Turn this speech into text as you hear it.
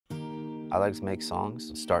I like to make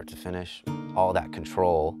songs, start to finish, all that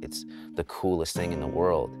control. It's the coolest thing in the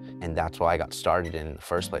world. And that's why I got started in the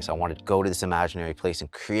first place. I wanted to go to this imaginary place and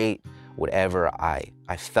create whatever I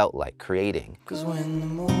felt like creating.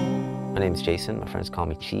 My name is Jason, my friends call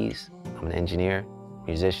me Cheese. I'm an engineer,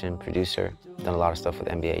 musician, producer. Done a lot of stuff with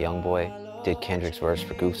NBA Youngboy. Did Kendrick's verse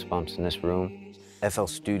for Goosebumps in this room. FL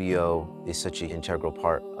Studio is such an integral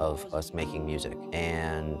part of us making music.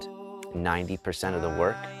 And 90% of the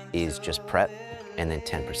work is just prep, and then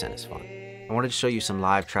 10% is fun. I wanted to show you some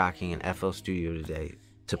live tracking in FL Studio today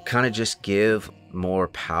to kind of just give more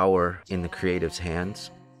power in the creative's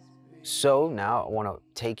hands. So now I want to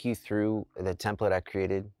take you through the template I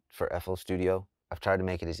created for FL Studio. I've tried to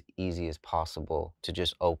make it as easy as possible to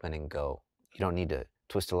just open and go. You don't need to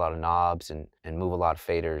twist a lot of knobs and move a lot of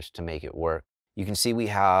faders to make it work. You can see we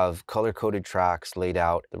have color-coded tracks laid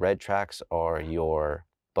out. The red tracks are your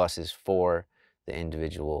buses for the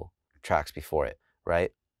individual tracks before it,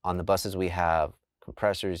 right? On the buses we have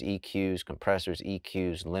compressors, EQs,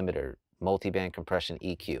 limiter, multi-band compression,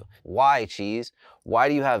 EQ. Why, Cheese? Why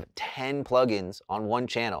do you have 10 plugins on one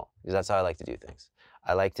channel? Because that's how I like to do things.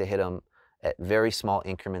 I like to hit them at very small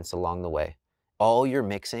increments along the way. All your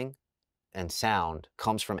mixing and sound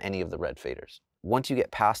comes from any of the red faders. Once you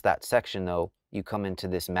get past that section though, you come into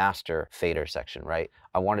this master fader section, right?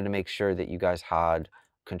 I wanted to make sure that you guys had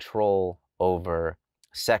control over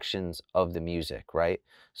sections of the music, right?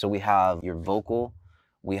 So we have your vocal,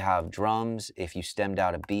 we have drums if you stemmed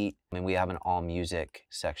out a beat, and we have an all music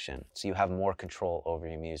section. So you have more control over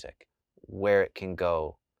your music, where it can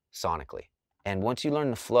go sonically. And once you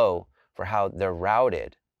learn the flow for how they're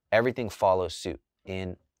routed, everything follows suit.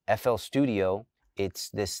 In FL Studio, it's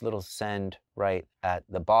this little send right at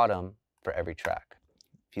the bottom for every track.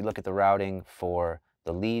 If you look at the routing for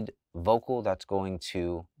the lead vocal, that's going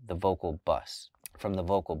to the vocal bus. From the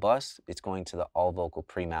vocal bus, it's going to the all vocal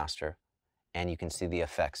pre-master, and you can see the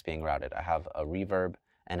effects being routed. I have a reverb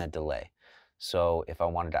and a delay. So if I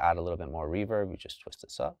wanted to add a little bit more reverb, you just twist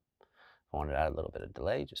this up. If I wanted to add a little bit of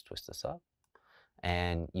delay, just twist this up.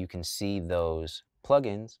 And you can see those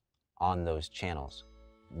plugins on those channels.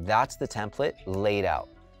 That's the template laid out.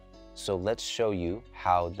 So let's show you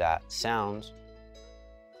how that sounds.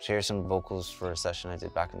 Share some vocals for a session I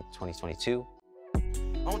did back in 2022.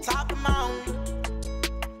 On top of mountain,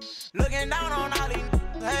 looking down on all these,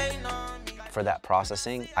 hating on me. For that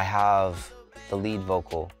processing, I have the lead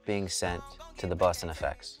vocal being sent to the bus and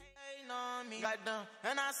effects.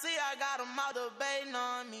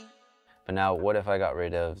 But now what if I got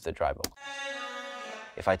rid of the dry vocal?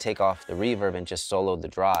 If I take off the reverb and just soloed the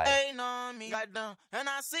dry,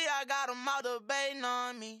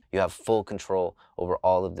 you have full control over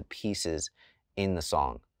all of the pieces in the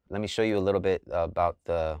song. Let me show you a little bit about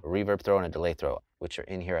the reverb throw and a delay throw, which are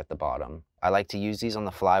in here at the bottom. I like to use these on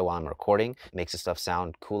the fly while I'm recording. It makes the stuff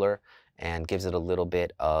sound cooler and gives it a little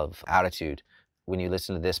bit of attitude. When you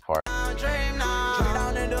listen to this part,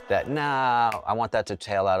 that now, I want that to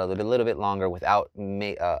tail out a little bit longer without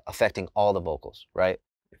affecting all the vocals, right?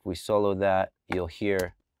 If we solo that, you'll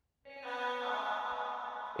hear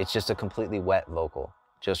it's just a completely wet vocal,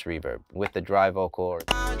 just reverb. With the dry vocal,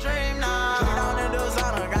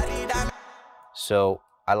 so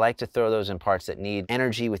I like to throw those in parts that need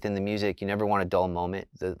energy within the music. You never want a dull moment.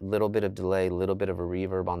 The little bit of delay, little bit of a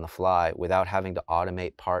reverb on the fly without having to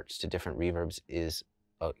automate parts to different reverbs is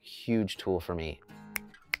a huge tool for me.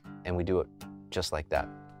 And we do it just like that.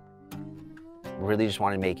 Really just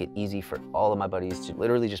want to make it easy for all of my buddies to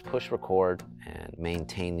literally just push record and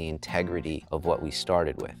maintain the integrity of what we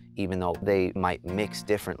started with, even though they might mix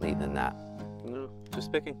differently than that. No,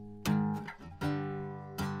 just picking.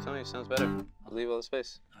 Something sounds better. I'll leave all the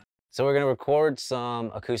space. So we're going to record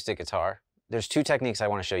some acoustic guitar. There's two techniques I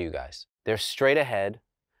want to show you guys. They're straight ahead,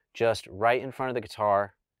 just right in front of the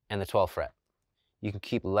guitar and the 12th fret. You can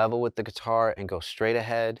keep level with the guitar and go straight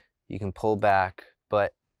ahead. You can pull back,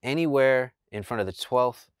 but anywhere in front of the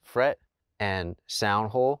 12th fret and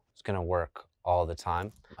sound hole is going to work all the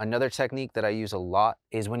time. Another technique that I use a lot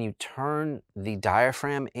is when you turn the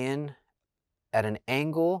diaphragm in at an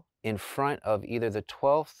angle in front of either the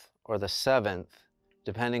 12th or the 7th,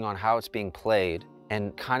 depending on how it's being played,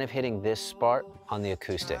 and kind of hitting this spot on the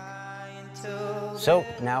acoustic. So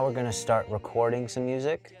now we're going to start recording some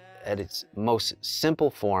music at its most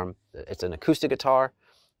simple form. It's an acoustic guitar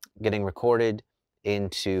getting recorded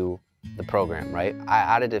into the program, right? I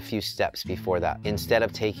added a few steps before that. Instead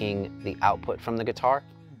of taking the output from the guitar,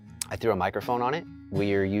 I threw a microphone on it.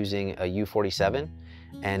 We are using a U47,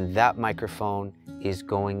 and that microphone is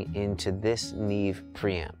going into this Neve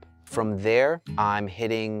preamp. From there, I'm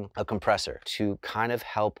hitting a compressor to kind of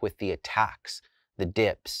help with the attacks, the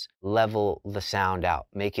dips, level the sound out,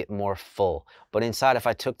 make it more full. But inside, if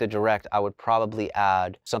I took the direct, I would probably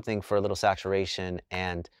add something for a little saturation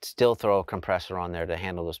and still throw a compressor on there to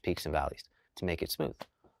handle those peaks and valleys to make it smooth.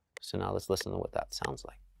 So now let's listen to what that sounds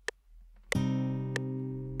like.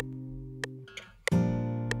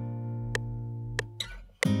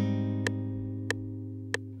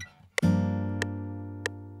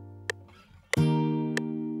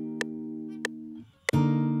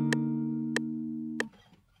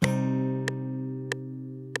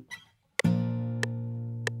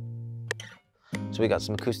 So we got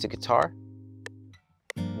some acoustic guitar.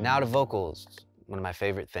 Now to vocals, one of my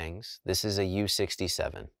favorite things. This is a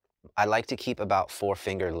U67. I like to keep about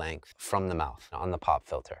 4-finger length from the mouth on the pop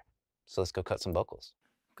filter. So let's go cut some vocals.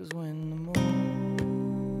 'Cause when the moon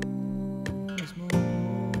is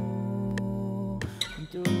moving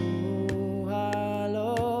through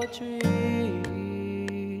hollow trees,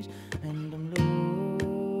 and I'm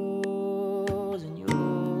losing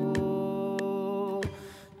you,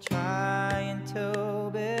 trying to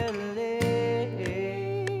believe,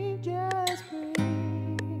 just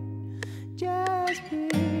breathe, just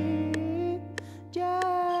breathe,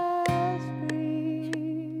 just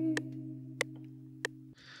breathe.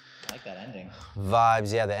 I like that ending.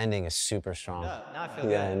 Vibes, yeah, the ending is super strong. Now I feel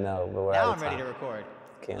good. Yeah, I know, but we're Now out I'm of ready time. to record.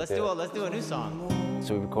 Can't Let's do do it. let's do a new song.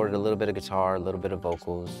 So we recorded a little bit of guitar, a little bit of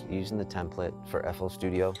vocals, using the template for FL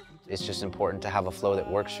Studio. It's just important to have a flow that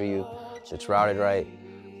works for you, that's routed right,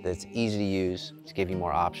 that's easy to use, to give you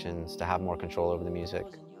more options, to have more control over the music.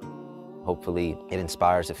 Hopefully it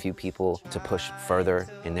inspires a few people to push further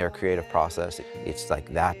in their creative process. It's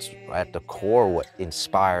like that's at the core what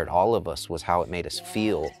inspired all of us was how it made us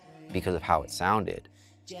feel because of how it sounded.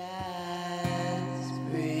 Just